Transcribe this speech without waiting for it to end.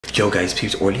Yo guys,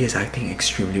 peeps, Orly is acting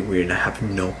extremely weird and I have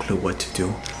no clue what to do.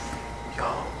 Yo,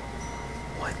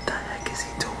 what the heck is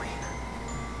he doing?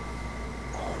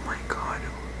 Oh my god.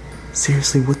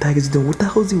 Seriously, what the heck is he doing? What the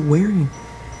hell is he wearing?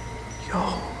 Yo,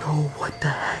 what the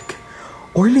heck?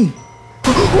 Orly!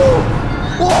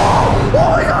 Oh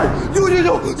my god! Yo!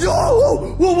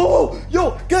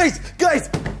 Yo, guys!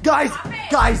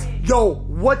 Yo,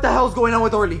 what the hell's going on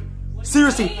with Orly?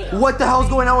 Seriously, what the hell's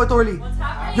going on with Orly? What's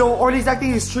happening? Yo, Orly's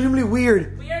acting extremely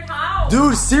weird. Weird how?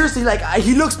 Dude, seriously, like,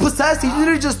 he looks possessed. He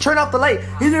literally just turned off the light.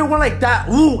 He literally went like that,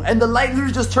 ooh, and the light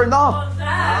literally just turned off.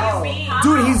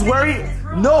 Dude, he's wearing,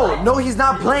 no, he's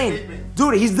not playing.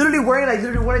 Dude, he's literally wearing like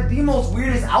literally one of the most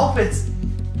weirdest outfits.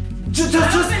 Just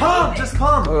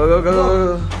come.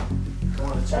 Go.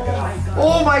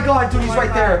 Oh my god, dude, he's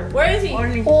right there. Where is he?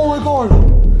 Oh my god.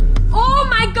 Oh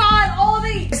my god,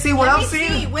 Ollie! See what I'm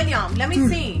seeing? William, let me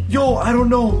see. Yo, I don't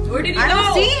know. Where did he go? I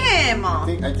don't see him.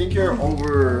 I think you're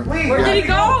over. Wait, Where did he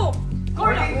go?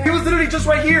 He was literally just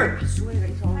right here.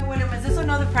 Hi, William, is this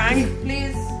another prank,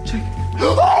 please? Check.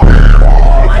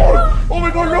 Oh my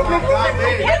god, no.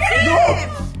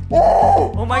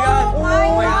 Oh my god.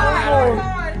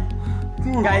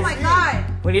 Guys, Oh my god.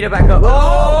 we need to back up.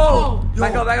 Oh!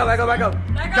 Back up.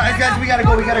 Guys, we gotta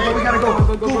go.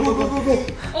 Go.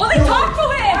 Ollie, talk to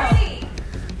him!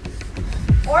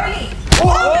 Orly.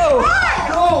 Oh!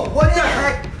 No, what the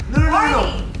heck?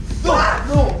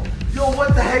 No. Yo,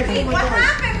 what the heck? Hey, what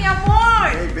happened, mi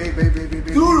amor? Babe.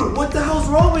 Dude, what the hell's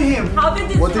wrong with him? How did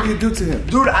this What did you do to him?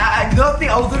 Dude, I nothing.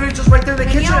 I was literally just right there in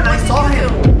the kitchen and I saw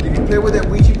him. Did you play with that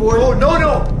Ouija board? Oh,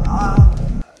 no.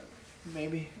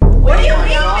 Maybe. What do you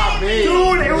mean?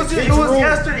 Dude, it was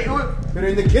yesterday. You're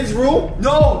in the kids' room?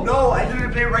 No, I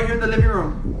literally played right here in the living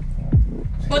room.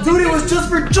 But Dude, it was just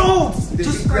for jokes. Did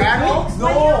Just you grab jokes? it?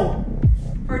 No.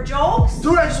 For jokes?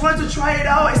 Dude, I just wanted to try it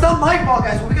out. It's not my fault,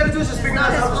 guys. What we gotta do is just figure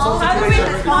this out.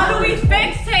 How do we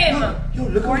fix him? Yo,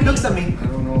 look how he looks at me. I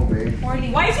don't know, babe.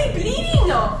 Why is he bleeding?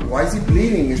 Why is he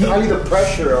bleeding? It's probably the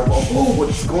pressure of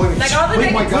what's going on. Like all the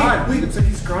Oh my god, wait. it looks like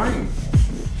he's crying.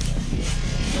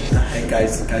 Hey,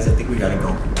 guys, I think we gotta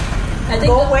go.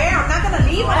 Go where? I'm not gonna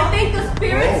leave. I think the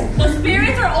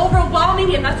spirits are overwhelming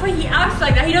him. That's why he acts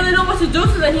like that. He doesn't know what to do,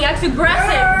 so then he acts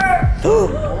aggressive. Oh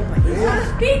He's trying to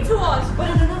speak to us, but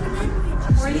in another language.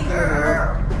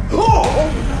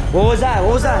 What was that?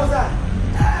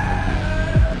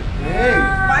 Hey.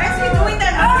 Why is he doing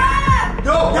that?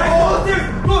 No, guys,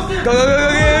 go upstairs. Go.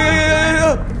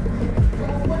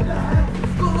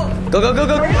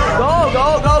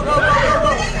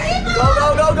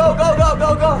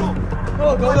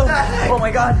 Oh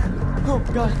my god.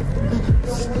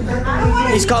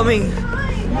 He's coming. He's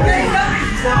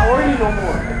not Orly no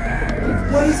more.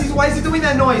 Why is he doing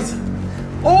that noise?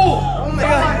 Oh my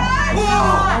god.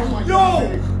 Oh, no.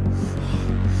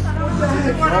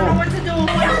 I don't know what to do.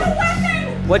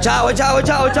 Watch out.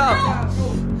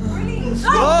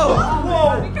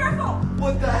 Whoa. Be careful.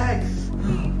 What the heck?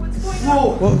 What's going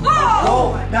Whoa. on?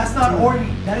 No, that's not Orly.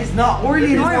 That is not Orly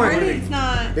anymore. It's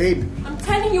not. Babe, I'm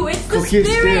telling you, it's the Cookie's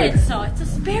spirits. So it's the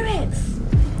spirits.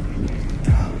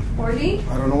 Orly?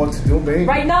 I don't know what to do, babe.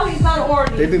 Right now, he's not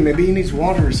Orly. Baby, maybe he needs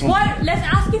water or something. What? Let's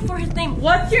ask him for his name.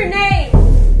 What's your name?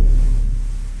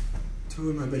 He's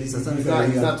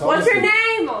not talking. What's your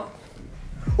name?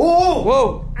 Oh!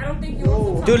 Whoa. I don't think you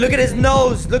want to Dude, look at his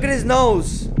nose.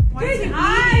 His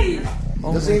eyes.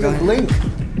 Oh Doesn't my even god. blink.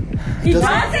 He doesn't-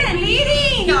 doesn't.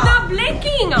 He's not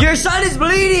blinking. Your son is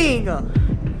bleeding.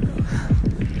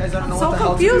 Guys, I don't know so what the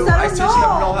hell to confused, do. I don't seriously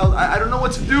have know. no help. I don't know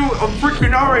what to do. I'm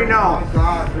freaking out right now. Oh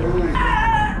god, really?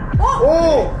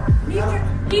 Oh! He's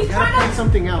Gotta trying find to.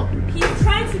 something out. He's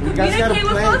trying to guys gotta communicate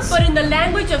with plan. us, but in the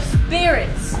language of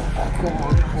spirits.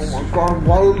 Oh my god,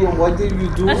 what did you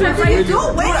do? That's what What did you I'm do?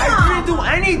 Dude, Wait I didn't do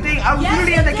anything. I was Yes,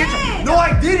 literally you in the did. kitchen. No,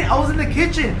 I didn't. I was in the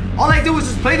kitchen. All I did was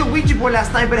just play the Ouija board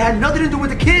last night, but it had nothing to do with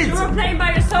the kids. You were playing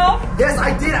by yourself. Yes,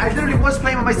 I did. I literally was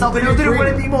playing by myself, and it was literally one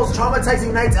of the most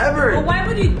traumatizing nights ever. But why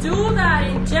would you do that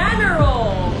in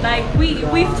general? Like we've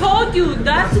told you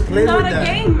that's to play not with a that.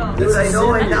 game. Dude, I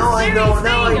know, and That's now a I serious know,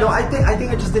 now I thing. know. I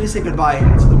think I just didn't say goodbye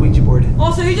to the Ouija board.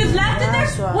 Oh, so you just left it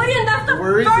That's there? right. William, that's the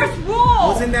Where is first it? rule.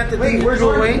 Wasn't that the Wait, thing where's you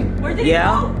threw Orly? away? Where did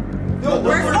Yeah. he go?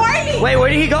 Where's Orly? Wait, where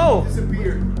did he go?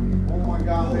 Disappeared. Oh my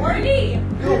god, babe. Orly.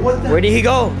 Yo, what the? Where did he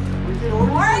go?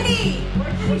 Orly!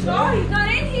 Where did he go? He's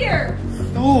not in here.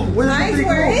 No, where Guys, did he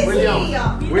where go? is William. he? He's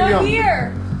not William.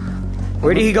 here.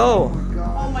 Where did he go?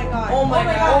 Oh my god. Oh my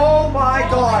god. Oh my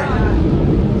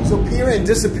god. He's appearing and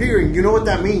disappearing. You know what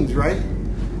that means, right?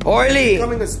 Orly.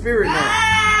 Becoming a spirit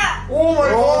now. Oh my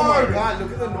Oh my god. god,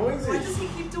 look at the Why noises. does he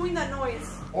keep doing that noise?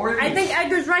 Orly. I think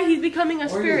Edgar's right. He's becoming a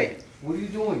spirit. What are you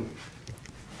doing?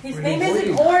 His name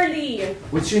is Orly.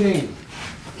 What's your name?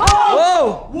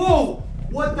 Whoa! Whoa!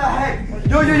 What the heck?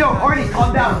 Yo, Orly,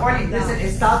 calm down. Orly, listen,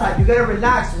 it's stop time. You gotta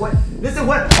relax. What? Listen,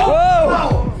 what? Whoa!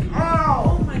 Ow!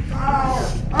 Oh my god.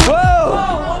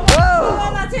 Whoa!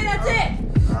 Whoa! That's it, that's it.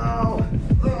 Ow!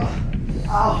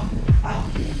 Ow!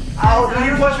 Ow! Dude,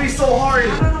 you pushed me so hard. I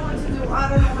don't know what to do. I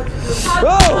don't know what to do.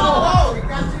 Whoa!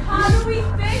 How do we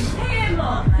fix him?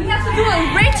 He has to do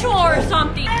a ritual or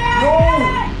something. No!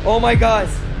 Oh my God!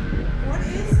 What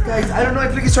is that? Guys, I don't know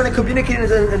if he's trying to communicate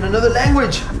in another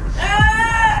language. He's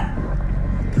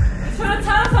trying to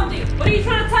tell us something. What are you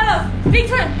trying to tell us? Speak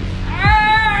to him.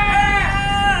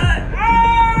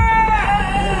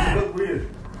 You look weird.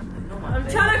 I'm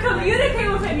trying to communicate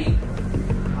with him.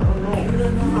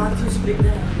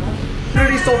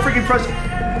 Literally so freaking frustrated.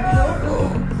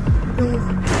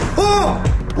 Oh!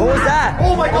 What was that?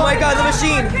 Oh my God. Oh my God! The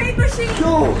machine! Arcade machine.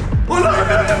 No! Oh, look!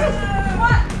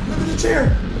 What? Look at the chair!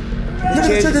 Look at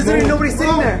the chair, there's literally nobody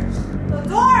sitting there. The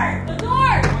door. The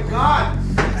door. God.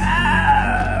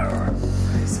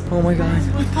 Oh my God!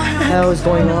 What the hell is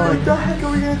going on? What the heck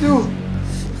are we gonna do?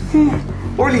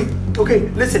 Orly, okay,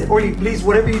 listen, Orly, please,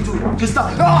 whatever you do, just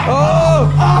stop. Oh!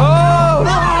 Oh!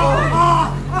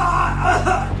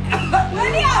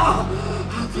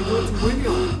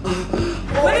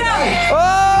 William.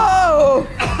 Oh!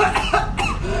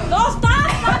 No, stop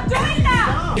doing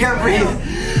that. Can't breathe.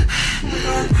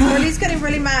 Orly's getting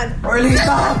really mad. Orly,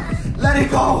 stop. Let it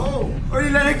go. Orly,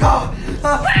 let it go.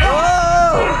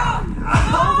 Oh!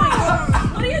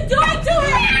 What are you doing to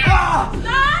him? Stop.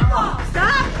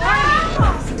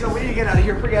 Stop. Yo, we need to get out of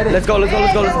here. Forget it. Let's go! Let's go!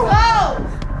 Let's go! Let's go!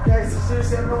 Guys,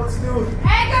 seriously, I don't know what to do. Edgar.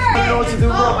 I don't know what to do,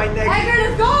 bro. My neck. Edgar,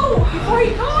 let's go before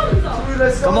he comes. Dude,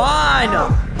 let's go. Come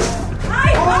on!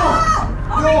 Hi.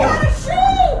 Oh my God, a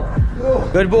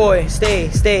shoe. Good boy. Stay.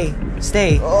 Stay.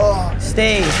 Stay. Oh.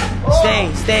 Stay.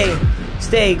 Stay. Stay.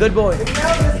 Stay. Good boy. Now,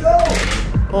 let's go.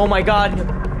 Oh my God.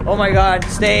 Oh my God.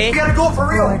 Stay. We gotta go for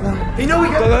real. Oh my God. You know we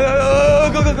Go,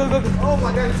 gotta go, go, go, go, go, go, go. Oh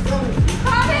my God, it's coming.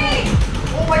 Coming.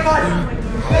 Oh my God.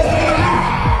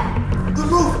 The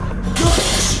roof.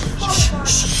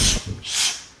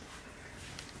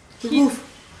 The roof.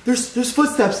 There's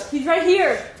footsteps. He's right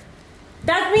here.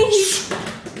 That means he's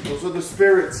Those are the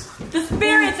spirits. the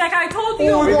spirits, like I told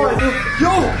you. Oh my God. Yo.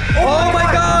 Oh my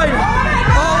God.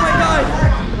 Oh my God.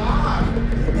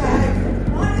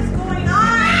 What is going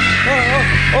on?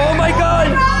 Oh my God.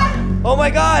 Oh my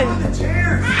God. The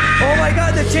chairs. Oh my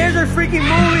God. The chairs are freaking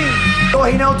moving. Oh,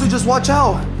 hey, now to just watch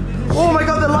out. Oh my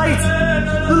God, the lights.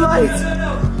 The lights.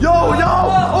 Yo, no.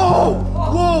 Oh.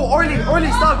 Whoa, Orly,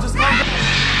 stop. Just calm down.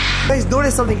 Guys,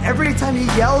 notice something. Every time he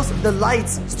yells, the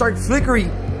lights start flickering.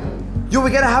 Yo, we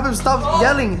gotta have him stop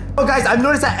yelling. Oh, guys, I've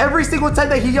noticed that every single time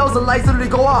that he yells, the lights literally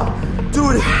go off.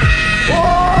 Dude.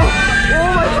 Oh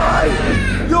my God.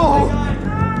 Yo.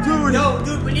 Dude. Yo,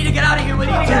 dude, we need to get out of here. We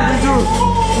need to get out of here. Dude.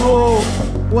 Whoa.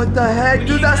 What the heck?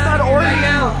 Dude, that's not Orly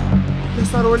now.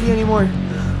 That's not Orly anymore.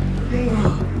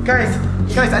 Guys,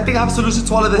 I think I have a solution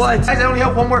to all of this. What? Guys, I only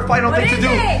have one more final thing to do.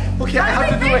 Okay, I have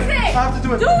to do it. Fix it. I have to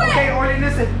do it. Do it. Okay, Orly,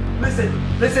 listen.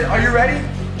 Are you ready?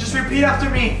 Just repeat after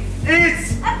me.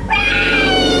 It's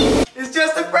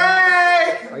just a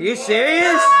prank. Are you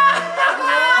serious?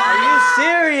 Are you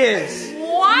serious?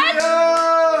 What?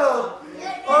 Yo,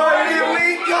 Orly, we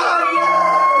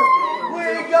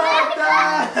got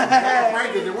that.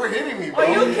 Frank, they were hitting me, bro. Are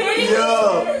you kidding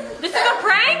Yo, me? This is a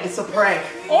prank? it's a prank.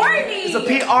 Orly. It's a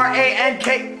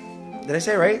P-R-A-N-K. Did I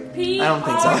say it right? I don't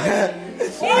think so. You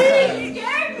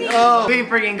scared me. Oh, we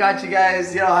freaking got you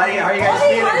guys. Yo, how you guys Orly, how do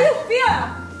feeling? you feel?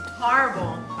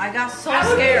 Horrible. I got so I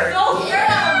was scared. so scared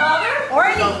of my mother.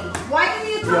 Orly, why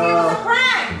didn't you tell me it was a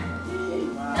prank?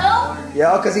 No.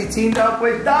 Yo, because he teamed up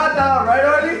with Dada, right,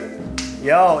 Orly?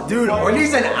 Yo, dude,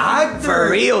 Orly's an actor. For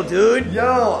real, dude.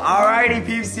 Yo, alrighty,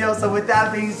 peeps, yo. So with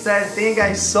that being said, thank you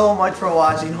guys so much for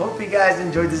watching. Hope you guys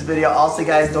enjoyed this video. Also,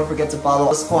 guys, don't forget to follow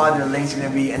the squad. Their links are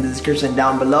going to be in the description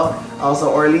down below.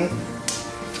 Also, Orly,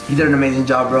 you did an amazing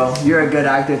job, bro. You're a good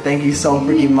actor. Thank you so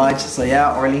freaking much. So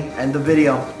yeah, Orly, end the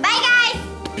video. Bye.